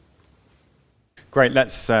Great,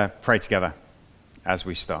 let's pray together as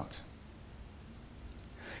we start.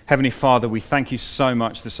 Heavenly Father, we thank you so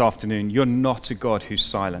much this afternoon. You're not a God who's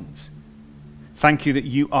silent. Thank you that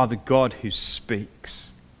you are the God who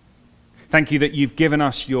speaks. Thank you that you've given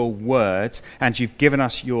us your word and you've given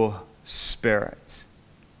us your Spirit.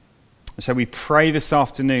 And so we pray this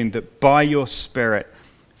afternoon that by your Spirit,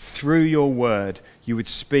 through your word, you would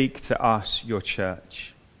speak to us, your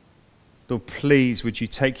church. Lord, please, would you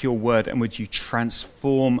take your word and would you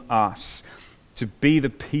transform us to be the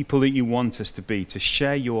people that you want us to be, to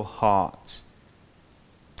share your heart.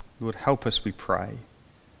 Lord, help us, we pray.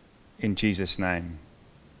 In Jesus' name,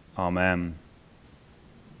 amen.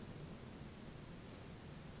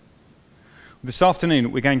 This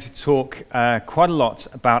afternoon, we're going to talk quite a lot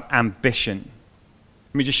about ambition.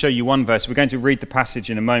 Let me just show you one verse. We're going to read the passage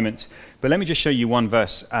in a moment, but let me just show you one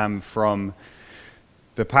verse from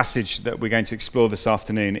the passage that we're going to explore this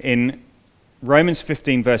afternoon. In Romans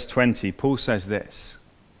 15, verse 20, Paul says this: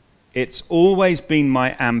 "It's always been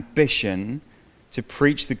my ambition to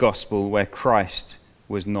preach the gospel where Christ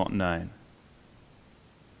was not known."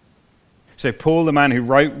 So Paul, the man who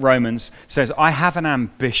wrote Romans, says, I have an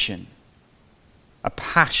ambition, a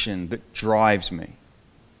passion that drives me.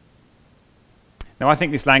 Now, I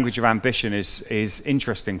think this language of ambition is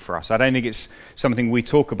interesting for us. I don't think it's something we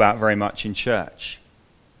talk about very much in church.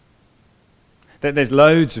 There's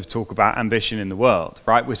loads of talk about ambition in the world,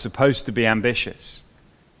 right? We're supposed to be ambitious.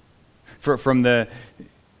 From the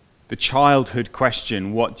childhood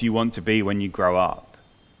question, what do you want to be when you grow up?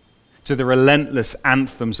 To the relentless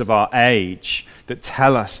anthems of our age that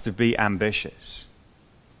tell us to be ambitious.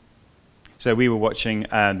 So we were watching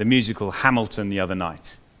the musical Hamilton the other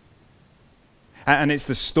night. And it's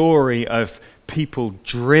the story of people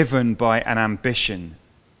driven by an ambition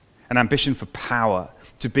for power,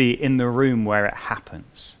 to be in the room where it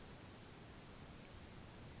happens.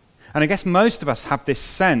 And I guess most of us have this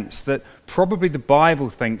sense that probably the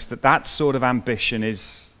Bible thinks that that sort of ambition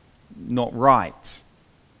is not right.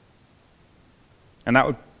 And that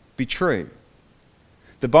would be true.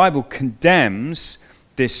 The Bible condemns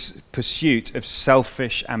this pursuit of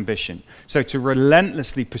selfish ambition. So to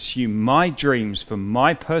relentlessly pursue my dreams for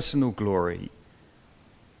my personal glory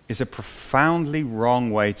is a profoundly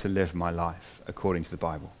wrong way to live my life, according to the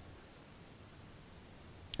Bible.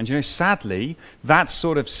 And you know, sadly, that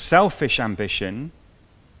sort of selfish ambition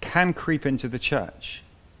can creep into the church.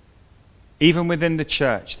 Even within the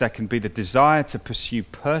church, there can be the desire to pursue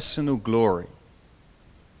personal glory.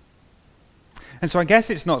 And so I guess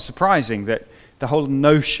it's not surprising that the whole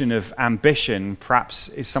notion of ambition perhaps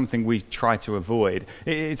is something we try to avoid.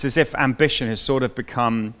 It's as if ambition has sort of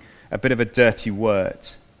become a bit of a dirty word.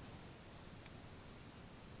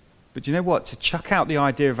 But you know what? To chuck out the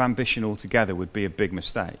idea of ambition altogether would be a big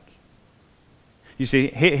mistake. You see,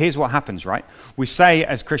 here's what happens, right? We say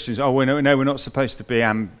as Christians, oh, we're not supposed to be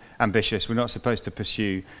ambitious. We're not supposed to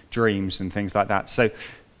pursue dreams and things like that. So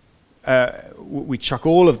we chuck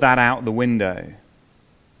all of that out the window.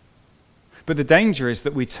 But the danger is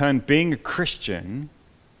that we turn being a Christian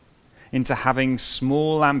into having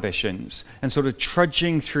small ambitions and sort of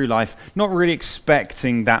trudging through life, not really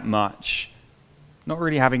expecting that much, not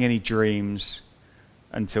really having any dreams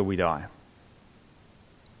until we die.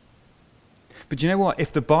 But you know what?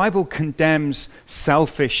 If the Bible condemns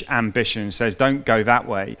selfish ambition and says, don't go that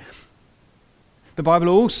way, the Bible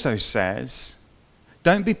also says,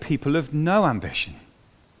 don't be people of no ambition.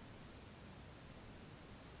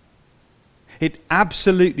 It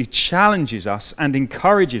absolutely challenges us and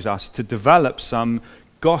encourages us to develop some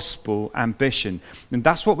gospel ambition. And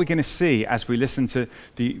that's what we're going to see as we listen to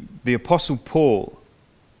the Apostle Paul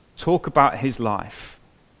talk about his life.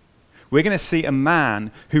 We're going to see a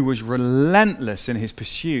man who was relentless in his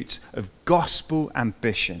pursuit of gospel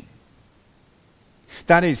ambition.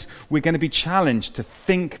 That is, we're going to be challenged to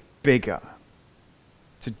think bigger,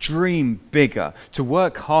 to dream bigger, to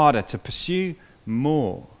work harder, to pursue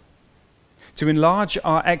more, to enlarge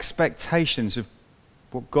our expectations of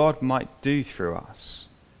what God might do through us.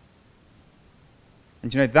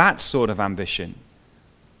 And you know, that sort of ambition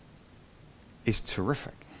is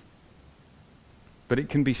terrific. But it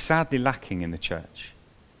can be sadly lacking in the church.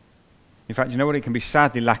 In fact, you know what? It can be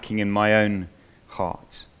sadly lacking in my own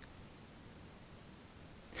heart.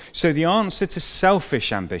 So the answer to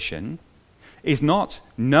selfish ambition is not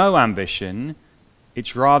no ambition,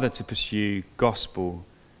 it's rather to pursue gospel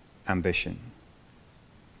ambition.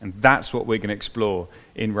 And that's what we're going to explore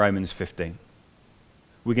in Romans 15.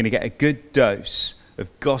 We're going to get a good dose of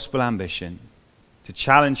gospel ambition to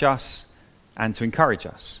challenge us and to encourage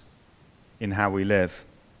us in how we live.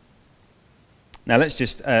 Now let's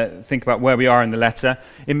just think about where we are in the letter.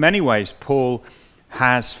 In many ways, Paul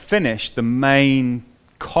has finished the main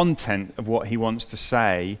content of what he wants to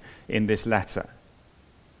say in this letter.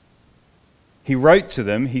 He wrote to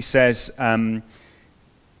them, he says, when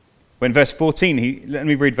verse 14, let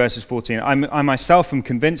me read verses 14. I myself am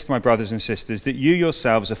convinced, my brothers and sisters, that you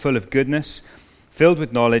yourselves are full of goodness, filled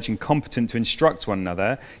with knowledge and competent to instruct one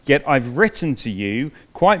another, yet I've written to you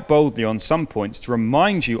quite boldly on some points to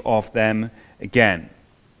remind you of them again.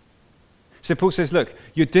 So Paul says, look,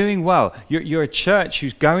 you're doing well. You're a church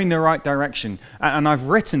who's going the right direction, and I've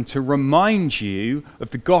written to remind you of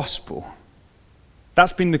the gospel.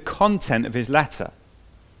 That's been the content of his letter.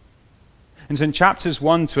 And so in chapters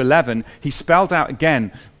 1 to 11, he spelled out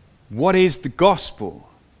again, what is the gospel?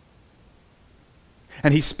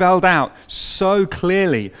 And he spelled out so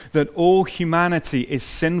clearly that all humanity is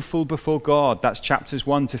sinful before God. That's chapters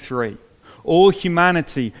 1 to 3. All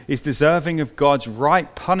humanity is deserving of God's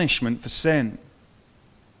right punishment for sin.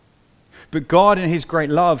 But God, in his great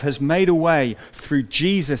love, has made a way through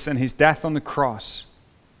Jesus and his death on the cross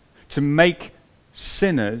to make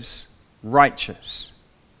sinners righteous.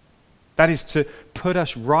 That is to put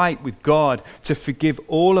us right with God, to forgive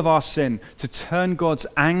all of our sin, to turn God's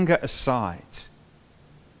anger aside.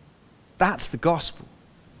 That's the gospel.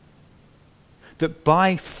 That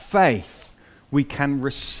by faith we can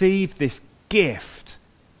receive this gift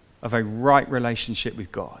of a right relationship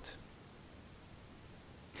with God.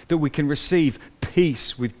 That we can receive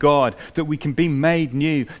peace with God, that we can be made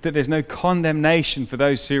new, that there's no condemnation for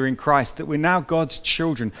those who are in Christ, that we're now God's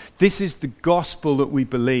children. This is the gospel that we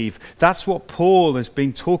believe. That's what Paul has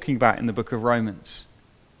been talking about in the book of Romans.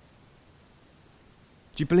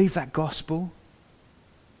 Do you believe that gospel?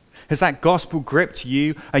 Has that gospel gripped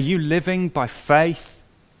you? Are you living by faith?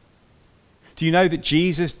 Do you know that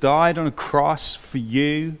Jesus died on a cross for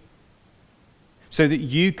you so that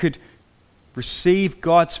you could receive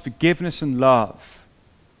God's forgiveness and love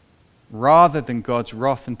rather than God's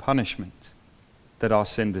wrath and punishment that our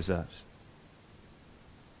sin deserves?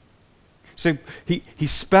 So he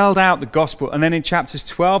spelled out the gospel, and then in chapters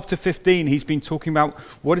 12 to 15 he's been talking about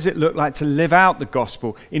what does it look like to live out the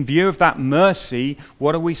gospel. In view of that mercy,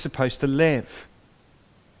 what are we supposed to live?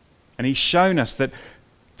 And he's shown us that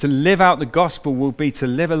to live out the gospel will be to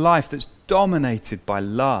live a life that's dominated by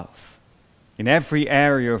love in every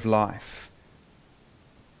area of life.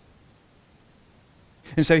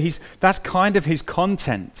 And so that's kind of his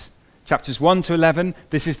content. Chapters 1 to 11,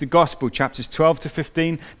 this is the gospel. Chapters 12 to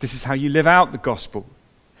 15, this is how you live out the gospel.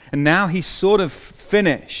 And now he's sort of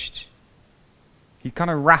finished. He's kind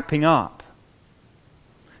of wrapping up.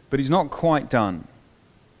 But he's not quite done.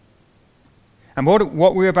 And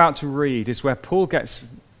what we're about to read is where Paul gets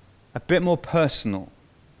a bit more personal.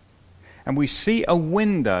 And we see a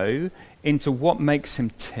window into what makes him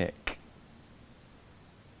tick.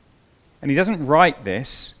 And he doesn't write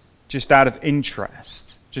this just out of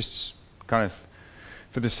interest, just kind of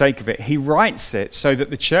for the sake of it. He writes it so that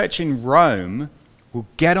the church in Rome will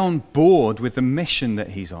get on board with the mission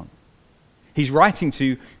that he's on. He's writing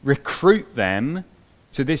to recruit them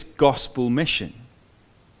to this gospel mission.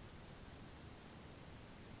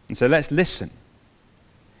 And so let's listen.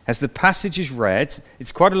 As the passage is read,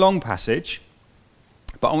 it's quite a long passage,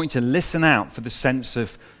 but I want you to listen out for the sense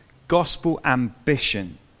of gospel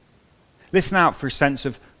ambition. Listen out for a sense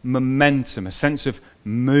of momentum, a sense of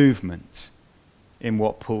movement in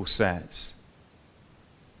what Paul says.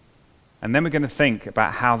 And then we're going to think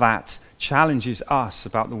about how that challenges us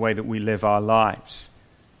about the way that we live our lives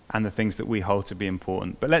and the things that we hold to be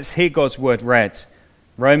important. But let's hear God's word read.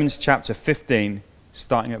 Romans chapter 15,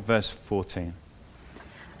 starting at verse 14.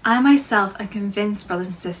 I myself am convinced, brothers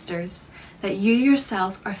and sisters, that you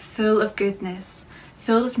yourselves are full of goodness,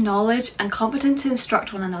 filled with knowledge and competent to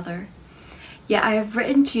instruct one another. Yet I have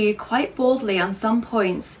written to you quite boldly on some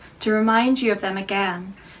points to remind you of them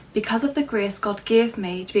again, because of the grace God gave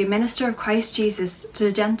me to be a minister of Christ Jesus to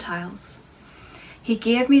the Gentiles. He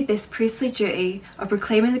gave me this priestly duty of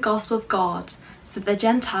proclaiming the gospel of God, so that the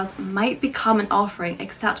Gentiles might become an offering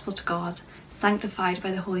acceptable to God, sanctified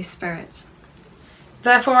by the Holy Spirit.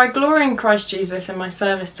 Therefore I glory in Christ Jesus in my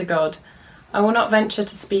service to God. I will not venture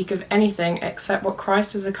to speak of anything except what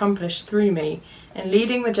Christ has accomplished through me in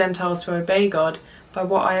leading the Gentiles to obey God by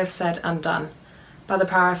what I have said and done, by the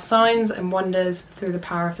power of signs and wonders through the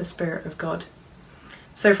power of the Spirit of God.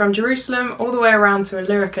 So from Jerusalem all the way around to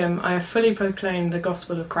Illyricum I have fully proclaimed the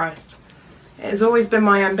gospel of Christ. It has always been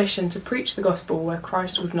my ambition to preach the gospel where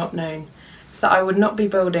Christ was not known, so that I would not be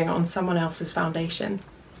building on someone else's foundation.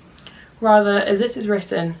 Rather, as it is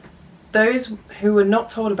written, those who were not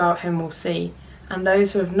told about him will see, and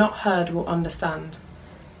those who have not heard will understand.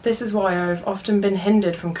 This is why I have often been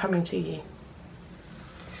hindered from coming to you.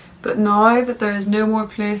 But now that there is no more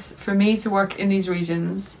place for me to work in these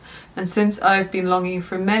regions, and since I have been longing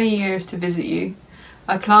for many years to visit you,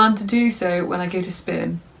 I plan to do so when I go to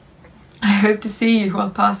Spain. I hope to see you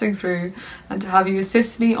while passing through and to have you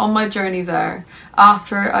assist me on my journey there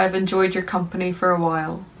after I have enjoyed your company for a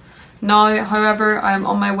while. Now, however, I am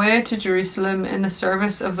on my way to Jerusalem in the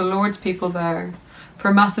service of the Lord's people there.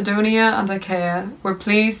 For Macedonia and Achaia were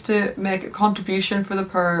pleased to make a contribution for the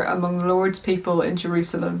poor among the Lord's people in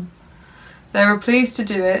Jerusalem. They were pleased to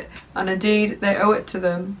do it, and indeed they owe it to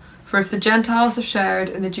them. For if the Gentiles have shared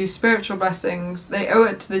in the Jews' spiritual blessings, they owe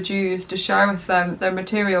it to the Jews to share with them their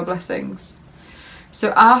material blessings.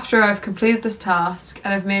 So after I have completed this task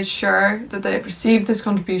and have made sure that they have received this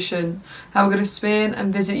contribution, I will go to Spain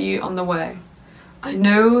and visit you on the way. I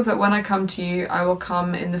know that when I come to you, I will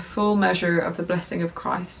come in the full measure of the blessing of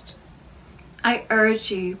Christ. I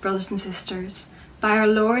urge you, brothers and sisters, by our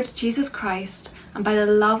Lord Jesus Christ and by the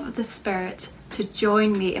love of the Spirit, to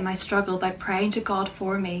join me in my struggle by praying to God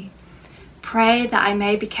for me. Pray that I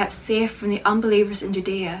may be kept safe from the unbelievers in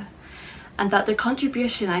Judea, and that the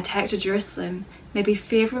contribution I take to Jerusalem may be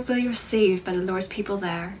favourably received by the Lord's people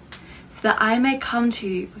there, so that I may come to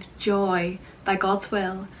you with joy by God's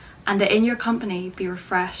will, and that in your company be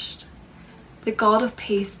refreshed. The God of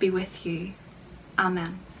peace be with you.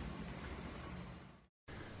 Amen.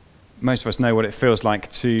 Most of us know what it feels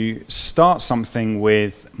like to start something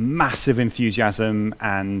with massive enthusiasm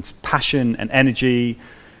and passion and energy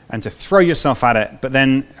and to throw yourself at it, but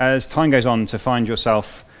then as time goes on to find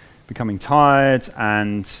yourself becoming tired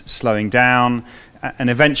and slowing down, and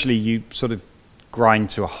eventually you sort of grind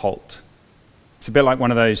to a halt. It's a bit like one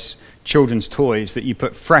of those children's toys that you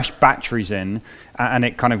put fresh batteries in and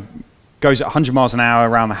it kind of goes at 100 miles an hour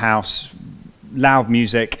around the house, loud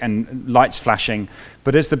music and lights flashing,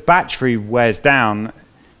 but as the battery wears down,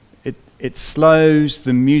 it slows,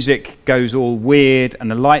 the music goes all weird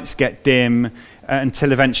and the lights get dim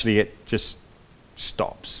until eventually it just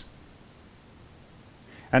stops.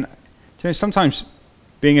 And you know, sometimes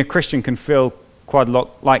being a Christian can feel quite a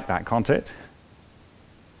lot like that, can't it?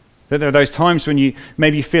 That there are those times when you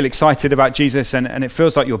maybe feel excited about Jesus and it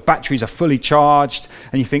feels like your batteries are fully charged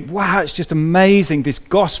and you think, wow, it's just amazing, this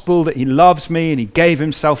gospel that he loves me and he gave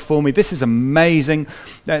himself for me. This is amazing.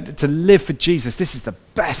 To live for Jesus, this is the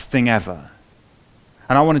best thing ever.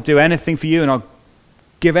 And I want to do anything for you and I'll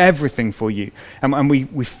give everything for you. And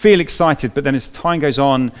we feel excited, but then as time goes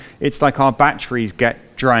on, it's like our batteries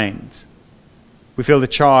get drained. We feel the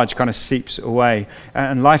charge kind of seeps away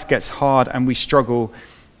and life gets hard and we struggle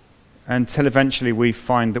until eventually we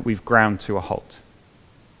find that we've ground to a halt.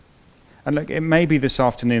 And look, it may be this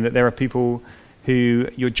afternoon that there are people who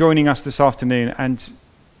you're joining us this afternoon and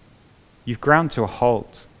you've ground to a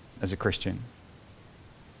halt as a Christian.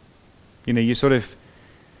 You know, you sort of,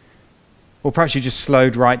 or perhaps you just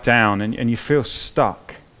slowed right down and you feel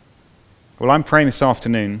stuck. Well, I'm praying this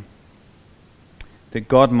afternoon that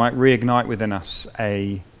God might reignite within us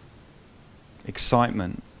a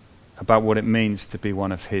excitement about what it means to be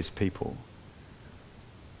one of his people.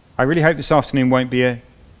 I really hope this afternoon won't be a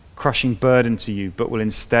crushing burden to you, but will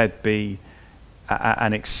instead be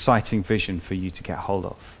an exciting vision for you to get hold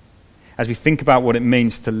of as we think about what it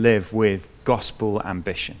means to live with gospel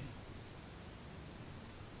ambition.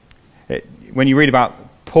 When you read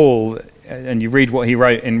about Paul and you read what he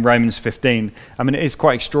wrote in Romans 15, I mean, it is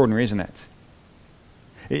quite extraordinary, isn't it?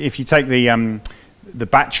 If you take the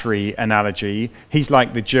battery analogy, he's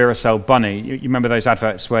like the Duracell bunny. You remember those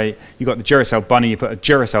adverts where you got the Duracell bunny, you put a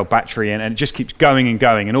Duracell battery in, and it just keeps going and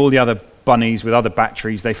going, and all the other bunnies with other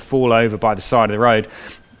batteries, they fall over by the side of the road,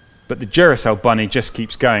 but the Duracell bunny just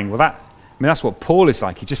keeps going. Well, that's what Paul is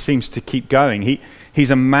like. He just seems to keep going.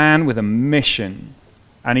 He's a man with a mission,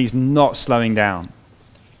 and he's not slowing down.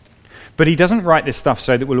 But he doesn't write this stuff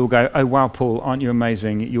so that we'll all go, oh, wow, Paul, aren't you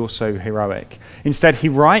amazing? You're so heroic. Instead, he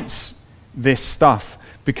writes this stuff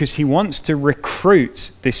because he wants to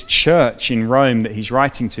recruit this church in Rome that he's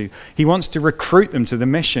writing to. He wants to recruit them to the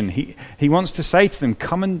mission. He wants to say to them,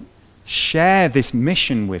 come and share this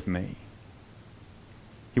mission with me.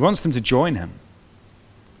 He wants them to join him.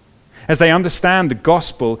 As they understand the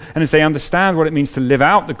gospel and as they understand what it means to live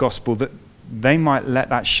out the gospel, that they might let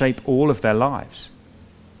that shape all of their lives.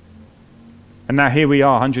 And now here we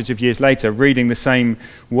are, hundreds of years later, reading the same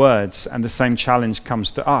words, and the same challenge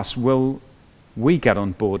comes to us. Will we get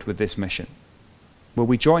on board with this mission? Will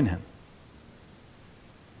we join him?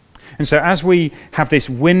 And so as we have this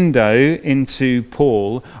window into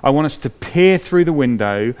Paul, I want us to peer through the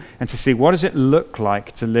window and to see, what does it look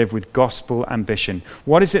like to live with gospel ambition?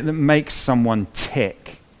 What is it that makes someone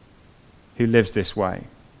tick who lives this way? And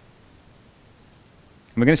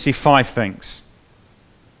we're going to see 5 things.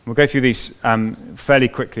 We'll go through these fairly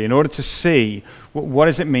quickly in order to see what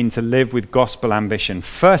does it mean to live with gospel ambition.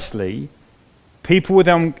 Firstly, people with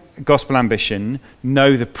gospel ambition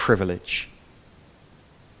know the privilege.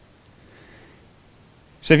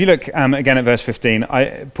 So if you look again at verse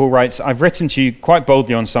 15, Paul writes, I've written to you quite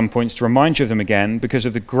boldly on some points to remind you of them again, because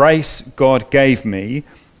of the grace God gave me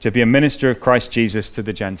to be a minister of Christ Jesus to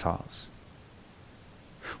the Gentiles.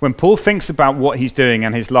 When Paul thinks about what he's doing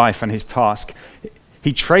and his life and his task,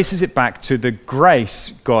 he traces it back to the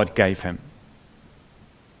grace God gave him.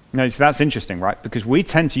 Now, so that's interesting, right? Because we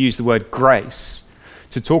tend to use the word grace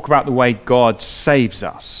to talk about the way God saves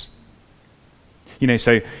us. You know,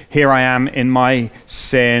 so here I am in my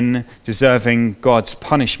sin, deserving God's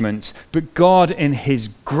punishment, but God in his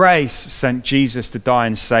grace sent Jesus to die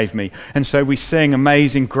and save me. And so we sing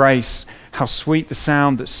Amazing Grace, how sweet the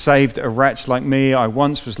sound that saved a wretch like me. I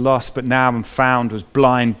once was lost, but now am found, was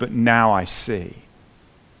blind, but now I see.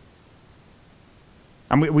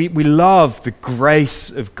 And we love the grace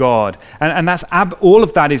of God. And that's all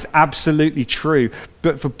of that is absolutely true.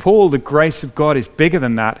 But for Paul, the grace of God is bigger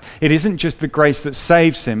than that. It isn't just the grace that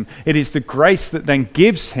saves him. It is the grace that then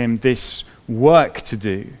gives him this work to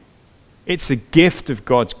do. It's a gift of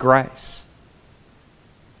God's grace.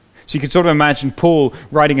 So you can sort of imagine Paul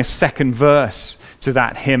writing a second verse to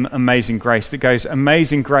that hymn, Amazing Grace, that goes,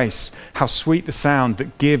 Amazing grace, how sweet the sound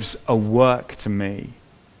that gives a work to me.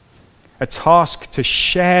 A task to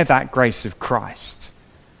share that grace of Christ,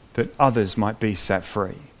 that others might be set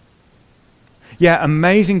free. Yeah,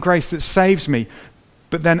 amazing grace that saves me,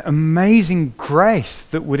 but then amazing grace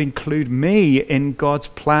that would include me in God's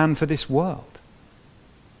plan for this world.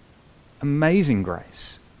 Amazing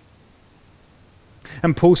grace.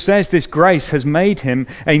 And Paul says this grace has made him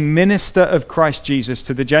a minister of Christ Jesus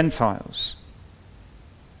to the Gentiles.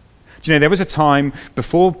 Do you know, there was a time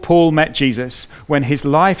before Paul met Jesus when his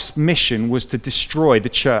life's mission was to destroy the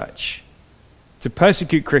church, to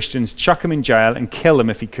persecute Christians, chuck them in jail, and kill them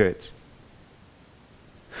if he could.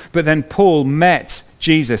 But then Paul met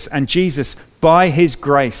Jesus, and Jesus, by his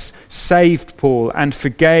grace, saved Paul and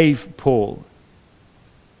forgave Paul.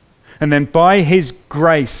 And then by his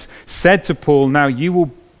grace said to Paul, now you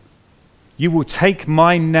will take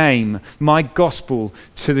my name, my gospel,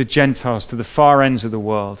 to the Gentiles, to the far ends of the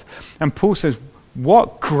world. And Paul says,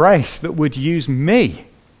 what grace that would use me?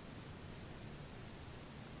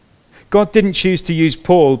 God didn't choose to use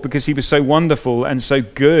Paul because he was so wonderful and so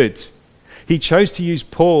good. He chose to use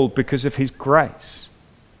Paul because of his grace.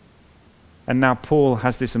 And now Paul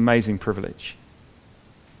has this amazing privilege.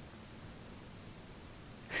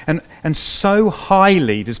 And so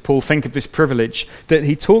highly does Paul think of this privilege that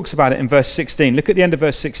he talks about it in verse 16. Look at the end of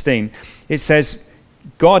verse 16. It says,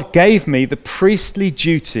 God gave me the priestly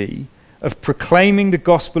duty of proclaiming the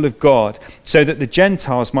gospel of God so that the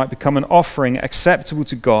Gentiles might become an offering acceptable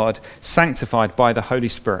to God, sanctified by the Holy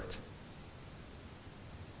Spirit.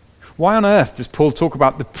 Why on earth does Paul talk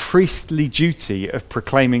about the priestly duty of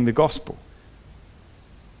proclaiming the gospel?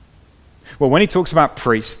 Well, when he talks about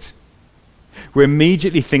priests, we're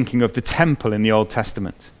immediately thinking of the temple in the Old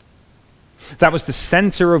Testament. That was the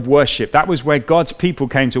center of worship. That was where God's people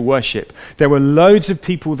came to worship. There were loads of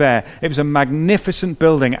people there. It was a magnificent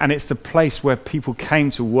building, and it's the place where people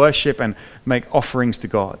came to worship and make offerings to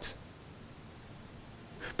God.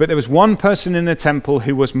 But there was one person in the temple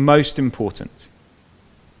who was most important.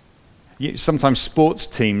 Sometimes sports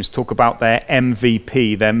teams talk about their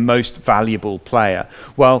MVP, their most valuable player.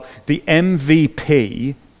 Well, the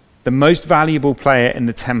MVP, the most valuable player in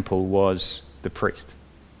the temple, was the priest.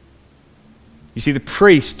 You see, the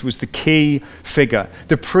priest was the key figure.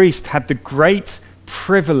 The priest had the great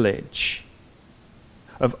privilege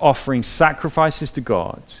of offering sacrifices to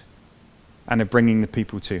God and of bringing the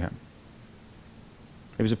people to him.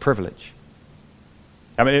 It was a privilege.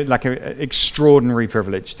 I mean, like an extraordinary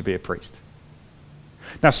privilege to be a priest.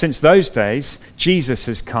 Now, since those days, Jesus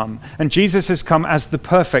has come, and Jesus has come as the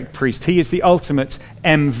perfect priest. He is the ultimate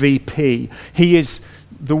MVP. He is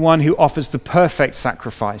the one who offers the perfect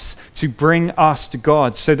sacrifice to bring us to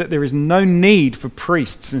God so that there is no need for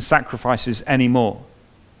priests and sacrifices anymore.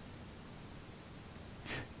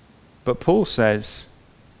 But Paul says,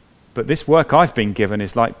 but this work I've been given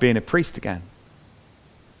is like being a priest again.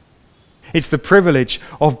 It's the privilege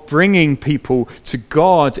of bringing people to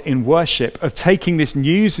God in worship, of taking this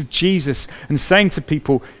news of Jesus and saying to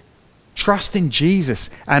people, trust in Jesus.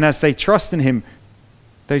 And as they trust in him,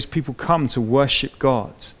 those people come to worship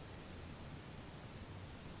God.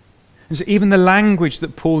 And so even the language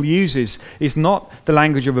that Paul uses is not the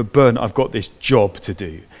language of a burden. I've got this job to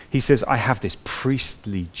do. He says, I have this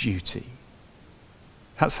priestly duty.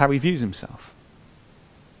 That's how he views himself.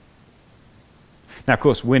 Now, of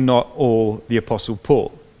course, we're not all the Apostle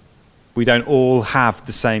Paul. We don't all have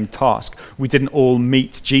the same task. We didn't all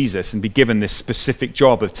meet Jesus and be given this specific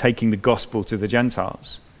job of taking the gospel to the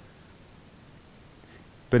Gentiles.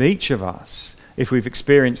 But each of us, if we've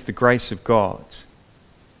experienced the grace of God,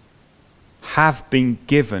 have been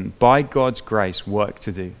given by God's grace work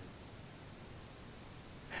to do.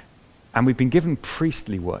 And we've been given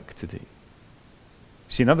priestly work to do.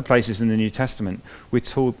 See, in other places in the New Testament, we're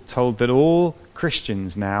told that all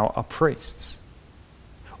Christians now are priests.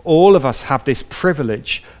 All of us have this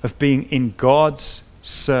privilege of being in God's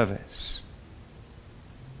service.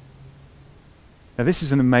 Now, this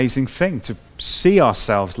is an amazing thing to see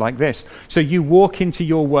ourselves like this. So you walk into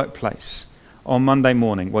your workplace on Monday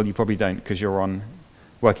morning. Well, you probably don't because you're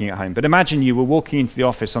working at home. But imagine you were walking into the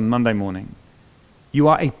office on Monday morning. You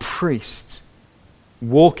are a priest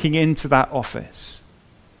walking into that office.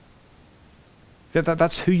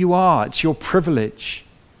 That's who you are. It's your privilege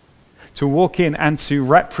to walk in and to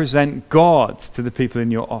represent God to the people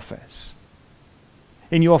in your office,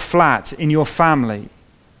 in your flat, in your family,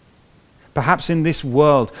 perhaps in this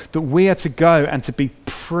world, that we are to go and to be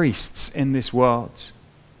priests in this world,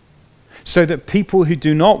 so that people who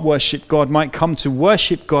do not worship God might come to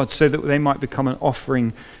worship God, so that they might become an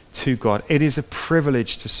offering to God. It is a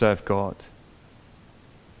privilege to serve God.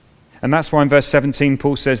 And that's why in verse 17,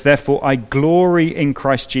 Paul says, therefore I glory in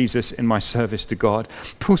Christ Jesus in my service to God.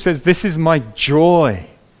 Paul says, this is my joy,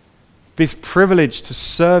 this privilege to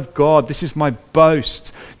serve God. This is my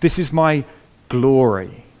boast. This is my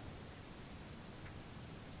glory.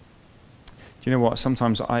 Do you know what?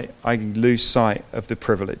 Sometimes I lose sight of the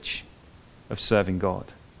privilege of serving God.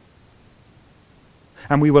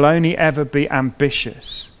 And we will only ever be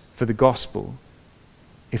ambitious for the gospel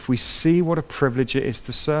if we see what a privilege it is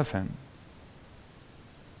to serve him.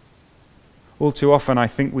 All too often, I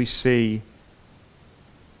think we see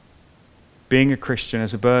being a Christian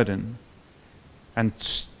as a burden and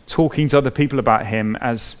talking to other people about him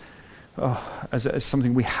as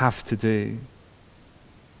something we have to do.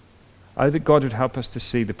 Oh, that God would help us to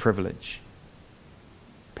see the privilege.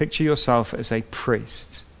 Picture yourself as a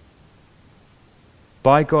priest,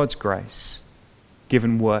 by God's grace,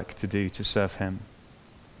 given work to do to serve him.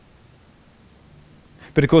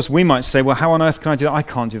 But of course, we might say, well, how on earth can I do that? I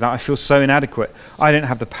can't do that. I feel so inadequate. I don't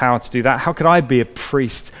have the power to do that. How could I be a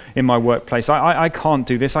priest in my workplace? I can't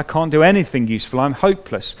do this. I can't do anything useful. I'm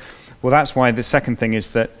hopeless. Well, that's why the second thing is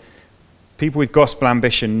that people with gospel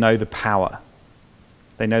ambition know the power.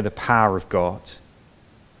 They know the power of God.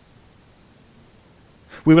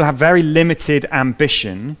 We will have very limited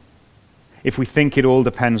ambition if we think it all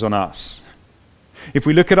depends on us. If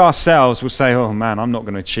we look at ourselves, we'll say, oh man, I'm not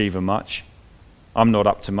going to achieve much. I'm not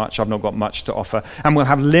up to much. I've not got much to offer. And we'll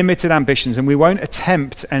have limited ambitions, and we won't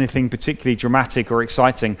attempt anything particularly dramatic or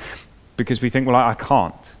exciting because we think, well, I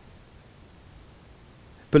can't.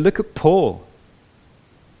 But look at Paul.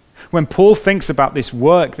 When Paul thinks about this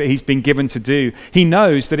work that he's been given to do, he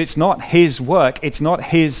knows that it's not his work. It's not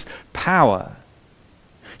his power.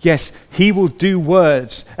 Yes, he will do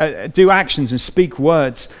actions and speak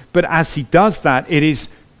words, but as he does that, it is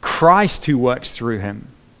Christ who works through him.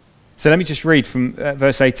 So let me just read from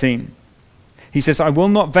verse 18. He says, I will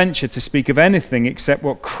not venture to speak of anything except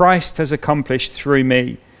what Christ has accomplished through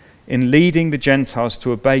me in leading the Gentiles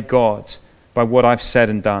to obey God by what I've said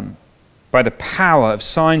and done, by the power of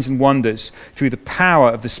signs and wonders, through the power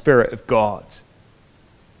of the Spirit of God.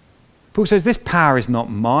 Paul says, this power is not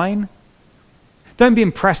mine. Don't be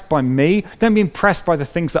impressed by me. Don't be impressed by the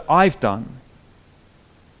things that I've done.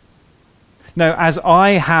 No, as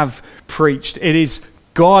I have preached, it is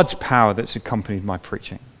God's power that's accompanied my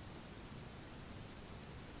preaching.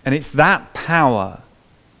 And it's that power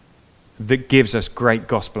that gives us great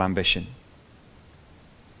gospel ambition.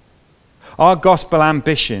 Our gospel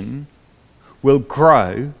ambition will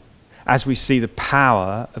grow as we see the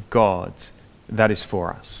power of God that is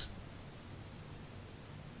for us.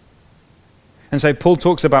 And so Paul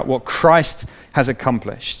talks about what Christ has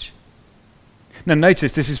accomplished. Now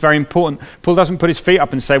notice, this is very important. Paul doesn't put his feet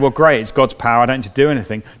up and say, well, great, it's God's power, I don't need to do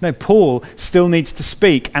anything. No, Paul still needs to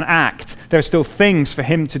speak and act. There are still things for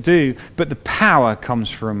him to do, but the power comes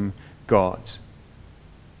from God.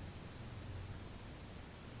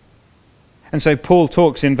 And so Paul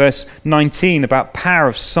talks in verse 19 about power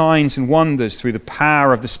of signs and wonders through the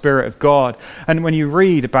power of the Spirit of God. And when you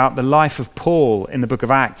read about the life of Paul in the book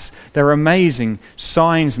of Acts, there are amazing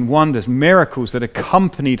signs and wonders, miracles that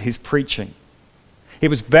accompanied his preaching. It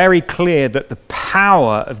was very clear that the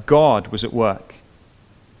power of God was at work.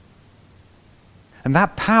 And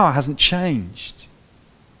that power hasn't changed.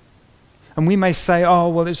 And we may say, oh,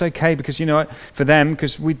 well, it's okay because, for them,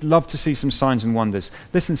 because we'd love to see some signs and wonders.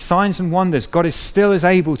 Listen, signs and wonders, God is still as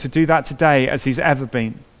able to do that today as he's ever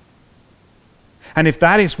been. And if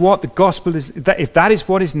that is what the gospel is, if that is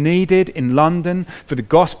what is needed in London for the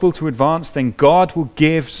gospel to advance, then God will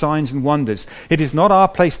give signs and wonders. It is not our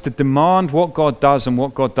place to demand what God does and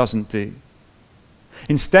what God doesn't do.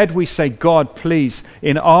 Instead, we say, God, please,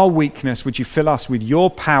 in our weakness, would you fill us with your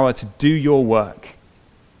power to do your work?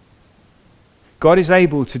 God is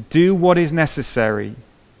able to do what is necessary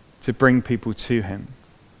to bring people to him.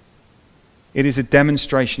 It is a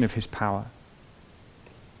demonstration of his power.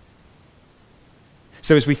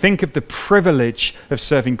 So as we think of the privilege of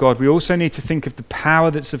serving God, we also need to think of the power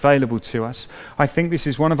that's available to us. I think this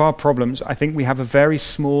is one of our problems. I think we have a very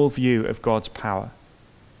small view of God's power.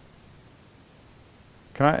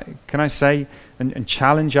 Can I say and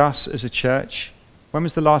challenge us as a church? When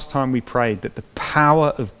was the last time we prayed that the power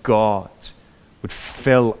of God would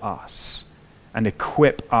fill us and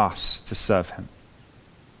equip us to serve him?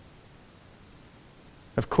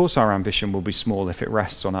 Of course our ambition will be small if it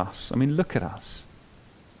rests on us. I mean, look at us.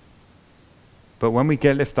 But when we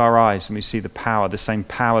lift our eyes and we see the power, the same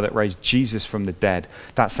power that raised Jesus from the dead,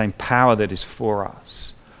 that same power that is for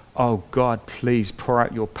us, oh God, please pour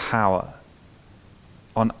out your power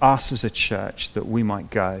on us as a church that we might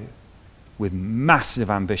go with massive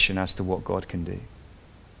ambition as to what God can do.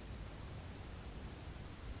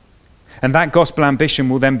 And that gospel ambition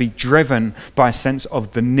will then be driven by a sense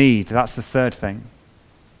of the need. That's the third thing.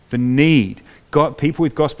 The need. People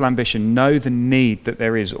with gospel ambition know the need that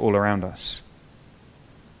there is all around us.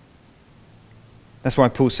 That's why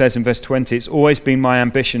Paul says in verse 20, it's always been my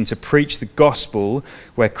ambition to preach the gospel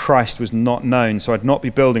where Christ was not known, so I'd not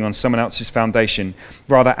be building on someone else's foundation.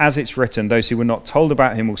 Rather, as it's written, those who were not told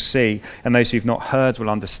about him will see, and those who've not heard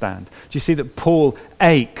will understand. Do you see that Paul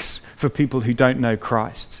aches for people who don't know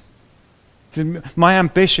Christ? My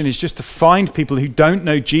ambition is just to find people who don't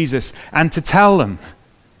know Jesus and to tell them.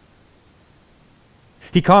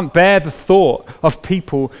 He can't bear the thought of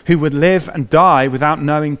people who would live and die without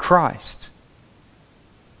knowing Christ.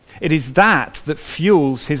 It is that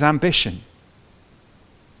fuels his ambition.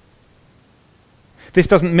 This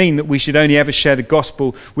doesn't mean that we should only ever share the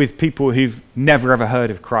gospel with people who've never ever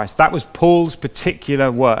heard of Christ. That was Paul's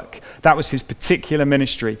particular work. That was his particular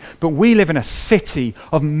ministry. But we live in a city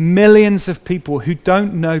of millions of people who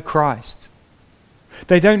don't know Christ.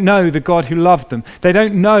 They don't know the God who loved them. They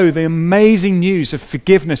don't know the amazing news of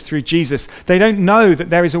forgiveness through Jesus. They don't know that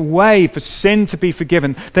there is a way for sin to be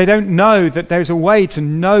forgiven. They don't know that there's a way to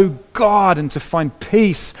know God and to find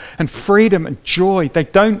peace and freedom and joy. They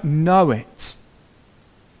don't know it.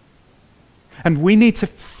 And we need to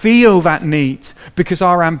feel that need because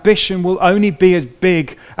our ambition will only be as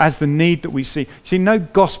big as the need that we see. See, no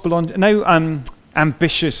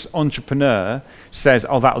ambitious entrepreneur says,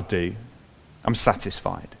 oh, that'll do. I'm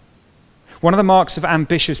satisfied. One of the marks of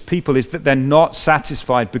ambitious people is that they're not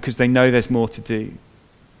satisfied because they know there's more to do.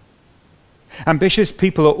 Ambitious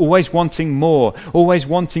people are always wanting more, always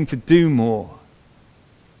wanting to do more.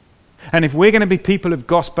 And if we're going to be people of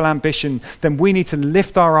gospel ambition, then we need to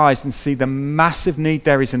lift our eyes and see the massive need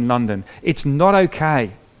there is in London. It's not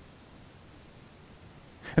okay.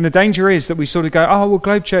 And the danger is that we sort of go, oh, well,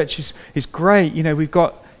 Globe Church is great. We've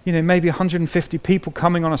got maybe 150 people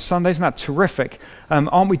coming on a Sunday. Isn't that terrific?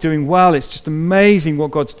 Aren't we doing well? It's just amazing what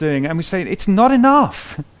God's doing. And we say, it's not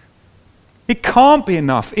enough. It can't be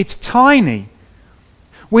enough. It's tiny.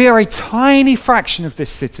 We are a tiny fraction of this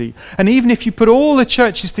city. And even if you put all the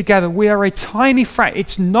churches together, we are a tiny fraction.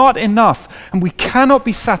 It's not enough. And we cannot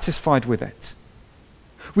be satisfied with it.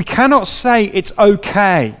 We cannot say it's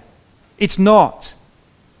okay. It's not.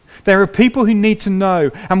 There are people who need to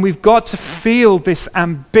know, and we've got to feel this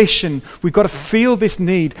ambition. We've got to feel this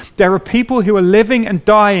need. There are people who are living and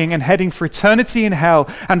dying and heading for eternity in hell,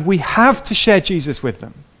 and we have to share Jesus with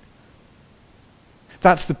them.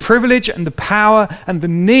 That's the privilege and the power and the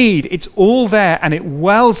need. It's all there, and it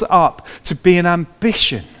wells up to be an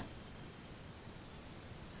ambition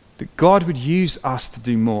that God would use us to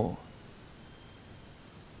do more.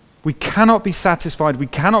 We cannot be satisfied. We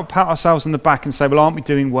cannot pat ourselves on the back and say, well, aren't we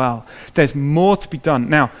doing well? There's more to be done.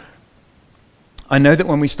 Now, I know that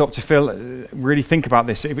when we stop to really think about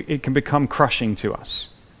this, it can become crushing to us.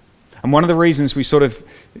 And one of the reasons we sort of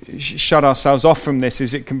shut ourselves off from this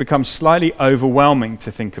is it can become slightly overwhelming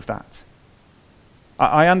to think of that.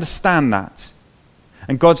 I understand that.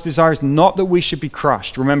 And God's desire is not that we should be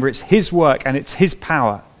crushed. Remember, it's his work and it's his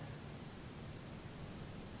power.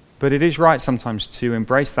 But it is right sometimes to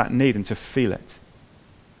embrace that need and to feel it.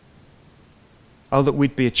 Oh, that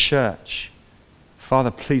we'd be a church. Father,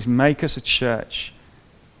 please make us a church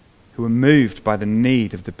who are moved by the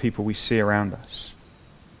need of the people we see around us.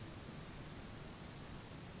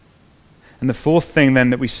 And the fourth thing then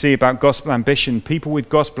that we see about gospel ambition, people with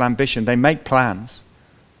gospel ambition, they make plans.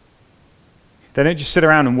 They don't just sit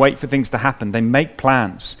around and wait for things to happen. They make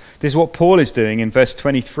plans. This is what Paul is doing in verse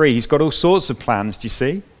 23. He's got all sorts of plans, do you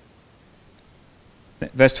see?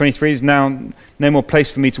 Verse 23 is now no more place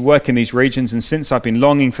for me to work in these regions, and since I've been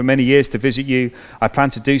longing for many years to visit you, I plan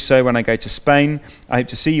to do so when I go to Spain. I hope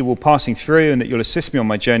to see you all passing through and that you'll assist me on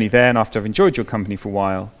my journey there, and after I've enjoyed your company for a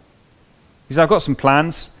while. He said, I've got some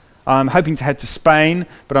plans. I'm hoping to head to Spain,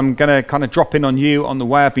 but I'm going to kind of drop in on you on the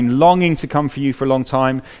way. I've been longing to come for you for a long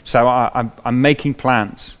time, so I'm making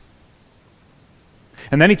plans.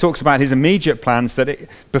 And then he talks about his immediate plans that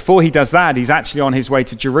before he does that, he's actually on his way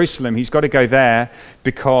to Jerusalem. He's got to go there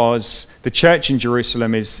because the church in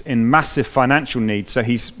Jerusalem is in massive financial need. So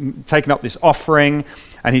he's taken up this offering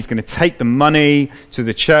and he's going to take the money to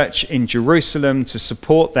the church in Jerusalem to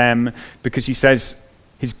support them because he says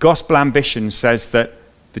his gospel ambition says that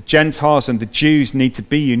the Gentiles and the Jews need to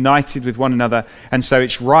be united with one another, and so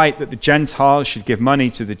it's right that the Gentiles should give money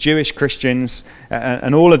to the Jewish Christians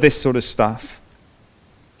and all of this sort of stuff.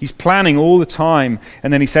 He's planning all the time,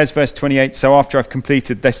 and then he says, verse 28, so after I've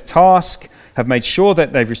completed this task, have made sure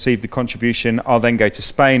that they've received the contribution, I'll then go to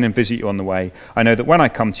Spain and visit you on the way. I know that when I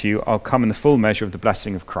come to you, I'll come in the full measure of the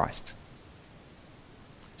blessing of Christ.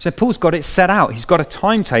 So Paul's got it set out. He's got a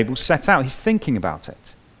timetable set out. He's thinking about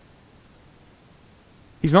it.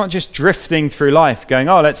 He's not just drifting through life going,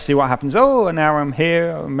 oh, let's see what happens. Oh, and now I'm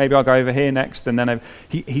here. Or maybe I'll go over here next. And then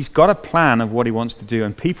he's got a plan of what he wants to do.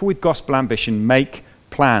 And people with gospel ambition make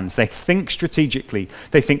plans. They think strategically.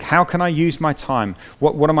 They think, how can I use my time?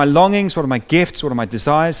 What are my longings? What are my gifts? What are my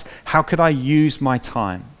desires? How could I use my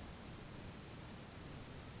time?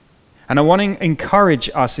 And I want to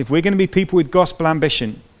encourage us, if we're going to be people with gospel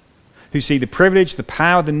ambition, who see the privilege, the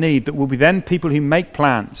power, the need, that will be then people who make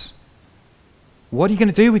plans. What are you going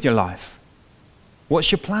to do with your life?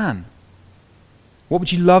 What's your plan? What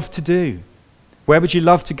would you love to do? Where would you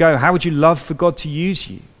love to go? How would you love for God to use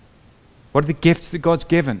you? What are the gifts that God's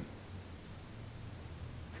given?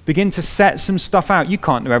 Begin to set some stuff out. You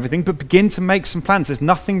can't do everything, but begin to make some plans. There's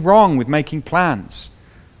nothing wrong with making plans.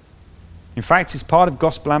 In fact, it's part of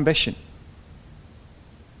gospel ambition.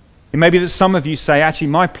 It may be that some of you say, actually,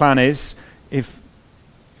 my plan is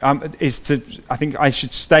I think I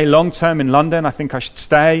should stay long-term in London. I think I should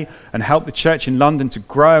stay and help the church in London to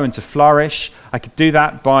grow and to flourish. I could do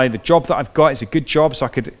that by the job that I've got. It's a good job, so I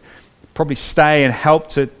could probably stay and help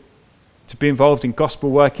to be involved in gospel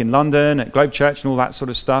work in London, at Globe Church and all that sort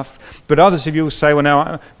of stuff. But others of you will say, well,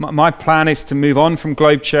 no, my plan is to move on from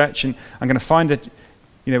Globe Church, and I'm going to find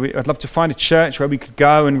I'd love to find a church where we could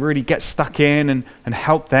go and really get stuck in and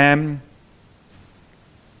help them.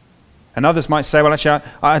 And others might say, well, actually,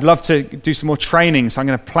 I'd love to do some more training, so I'm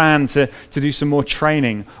going to plan to do some more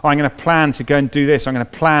training. Or I'm going to plan to go and do this. I'm going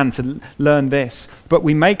to plan to learn this. But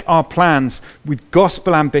we make our plans with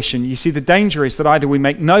gospel ambition. You see, the danger is that either we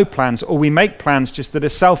make no plans or we make plans just that are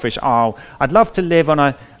selfish. Oh, I'd love to live on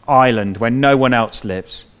an island where no one else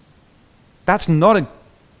lives. That's not a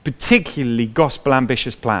particularly gospel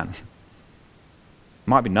ambitious plan.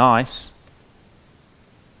 Might be nice.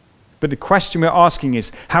 But the question we're asking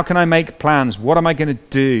is, how can I make plans? What am I going to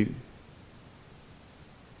do?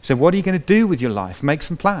 So what are you going to do with your life? Make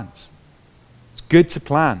some plans. It's good to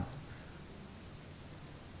plan.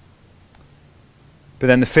 But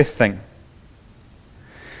then the fifth thing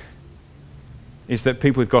is that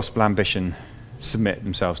people with gospel ambition submit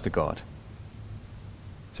themselves to God.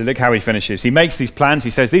 So look how he finishes. He makes these plans. He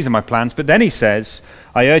says, these are my plans. But then he says,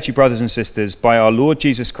 I urge you, brothers and sisters, by our Lord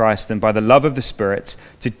Jesus Christ and by the love of the Spirit,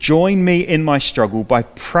 to join me in my struggle by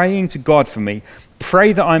praying to God for me.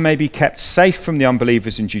 Pray that I may be kept safe from the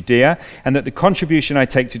unbelievers in Judea, and that the contribution I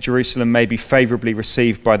take to Jerusalem may be favorably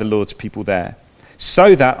received by the Lord's people there,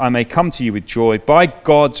 so that I may come to you with joy by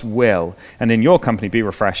God's will, and in your company be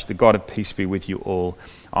refreshed. The God of peace be with you all.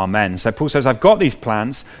 Amen. So Paul says, I've got these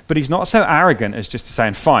plans, but he's not so arrogant as just to say,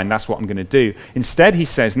 fine, that's what I'm going to do. Instead, he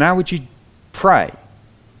says, now would you pray?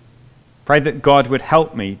 Pray that God would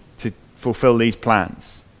help me to fulfill these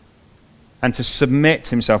plans and to submit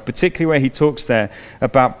himself, particularly where he talks there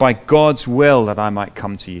about by God's will that I might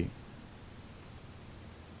come to you.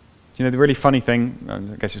 You know, the really funny thing, I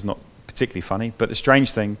guess it's not particularly funny, but the strange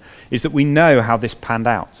thing is that we know how this panned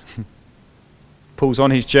out. Paul's on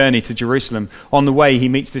his journey to Jerusalem. On the way, he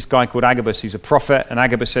meets this guy called Agabus. He's a prophet, and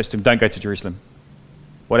Agabus says to him, don't go to Jerusalem.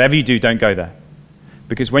 Whatever you do, don't go there.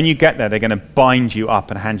 Because when you get there, they're going to bind you up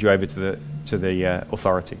and hand you over to the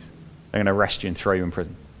authorities. They're going to arrest you and throw you in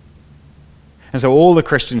prison. And so all the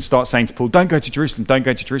Christians start saying to Paul, don't go to Jerusalem, don't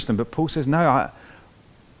go to Jerusalem. But Paul says, no,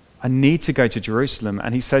 I need to go to Jerusalem.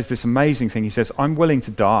 And he says this amazing thing. He says, I'm willing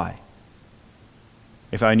to die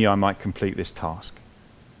if only I might complete this task.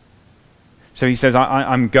 So he says,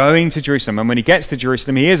 I'm going to Jerusalem. And when he gets to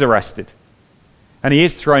Jerusalem, he is arrested. And he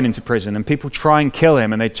is thrown into prison. And people try and kill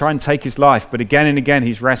him, and they try and take his life. But again and again,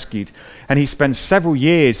 he's rescued. And he spends several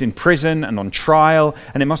years in prison and on trial.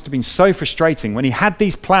 And it must have been so frustrating when he had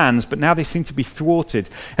these plans, but now they seem to be thwarted.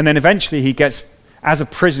 And then eventually he gets, as a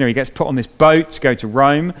prisoner, he gets put on this boat to go to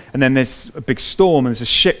Rome. And then there's a big storm, and there's a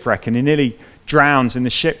shipwreck, and he nearly drowns in the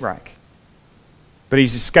shipwreck. But he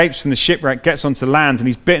escapes from the shipwreck, gets onto land, and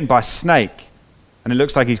he's bitten by a snake. And it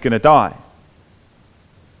looks like he's going to die.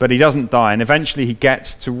 But he doesn't die, and eventually he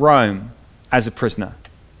gets to Rome as a prisoner.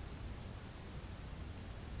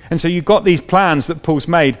 And so you've got these plans that Paul's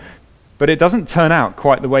made, but it doesn't turn out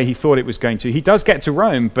quite the way he thought it was going to. He does get to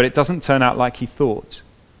Rome, but it doesn't turn out like he thought.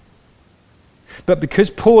 But because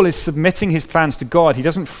Paul is submitting his plans to God, he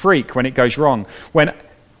doesn't freak when it goes wrong.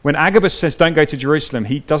 When Agabus says don't go to Jerusalem,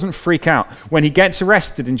 he doesn't freak out. When he gets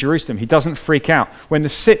arrested in Jerusalem, he doesn't freak out. When the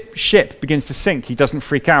ship begins to sink, he doesn't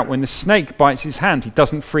freak out. When the snake bites his hand, he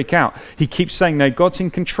doesn't freak out. He keeps saying, no, God's in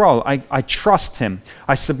control. I trust him.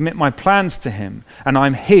 I submit my plans to him, and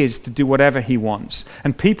I'm his to do whatever he wants.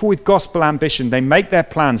 And people with gospel ambition, they make their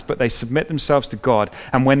plans, but they submit themselves to God.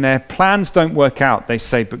 And when their plans don't work out, they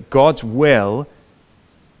say, but God's will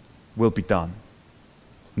be done.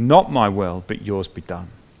 Not my will, but yours be done.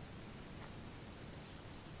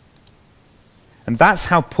 And that's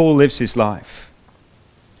how Paul lives his life.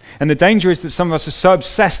 And the danger is that some of us are so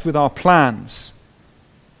obsessed with our plans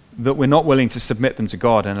that we're not willing to submit them to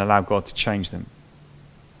God and allow God to change them.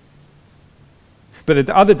 But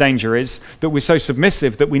the other danger is that we're so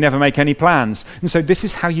submissive that we never make any plans. And so this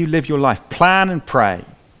is how you live your life. Plan and pray.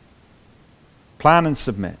 Plan and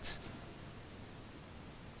submit.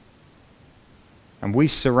 And we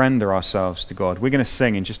surrender ourselves to God. We're going to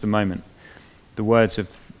sing in just a moment the words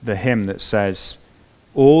of the hymn that says,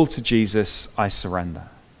 all to Jesus I surrender.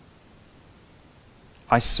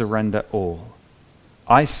 I surrender all.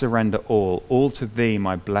 I surrender all to thee,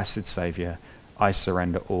 my blessed Saviour, I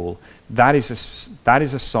surrender all. That is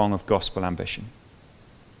a song of gospel ambition.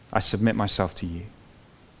 I submit myself to you.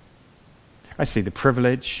 I see the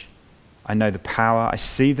privilege, I know the power, I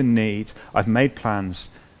see the need, I've made plans,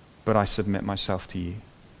 but I submit myself to you.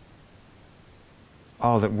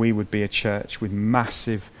 Oh, that we would be a church with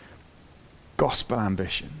massive gospel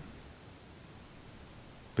ambition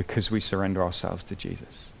because we surrender ourselves to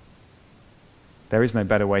Jesus. There is no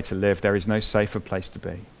better way to live. There is no safer place to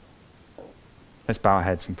be. Let's bow our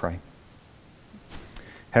heads and pray.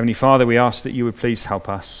 Heavenly Father, we ask that you would please help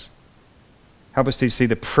us. Help us to see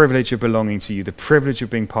the privilege of belonging to you, the privilege of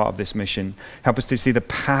being part of this mission. Help us to see the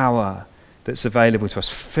power that's available to us.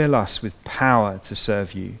 Fill us with power to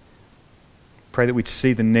serve you. Pray that we'd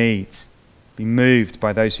see the need, be moved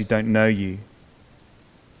by those who don't know you,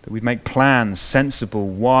 that we'd make plans, sensible,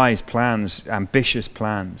 wise plans, ambitious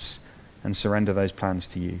plans, and surrender those plans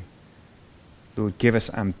to you. Lord, give us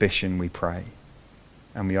ambition, we pray,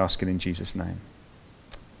 and we ask it in Jesus' name.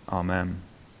 Amen.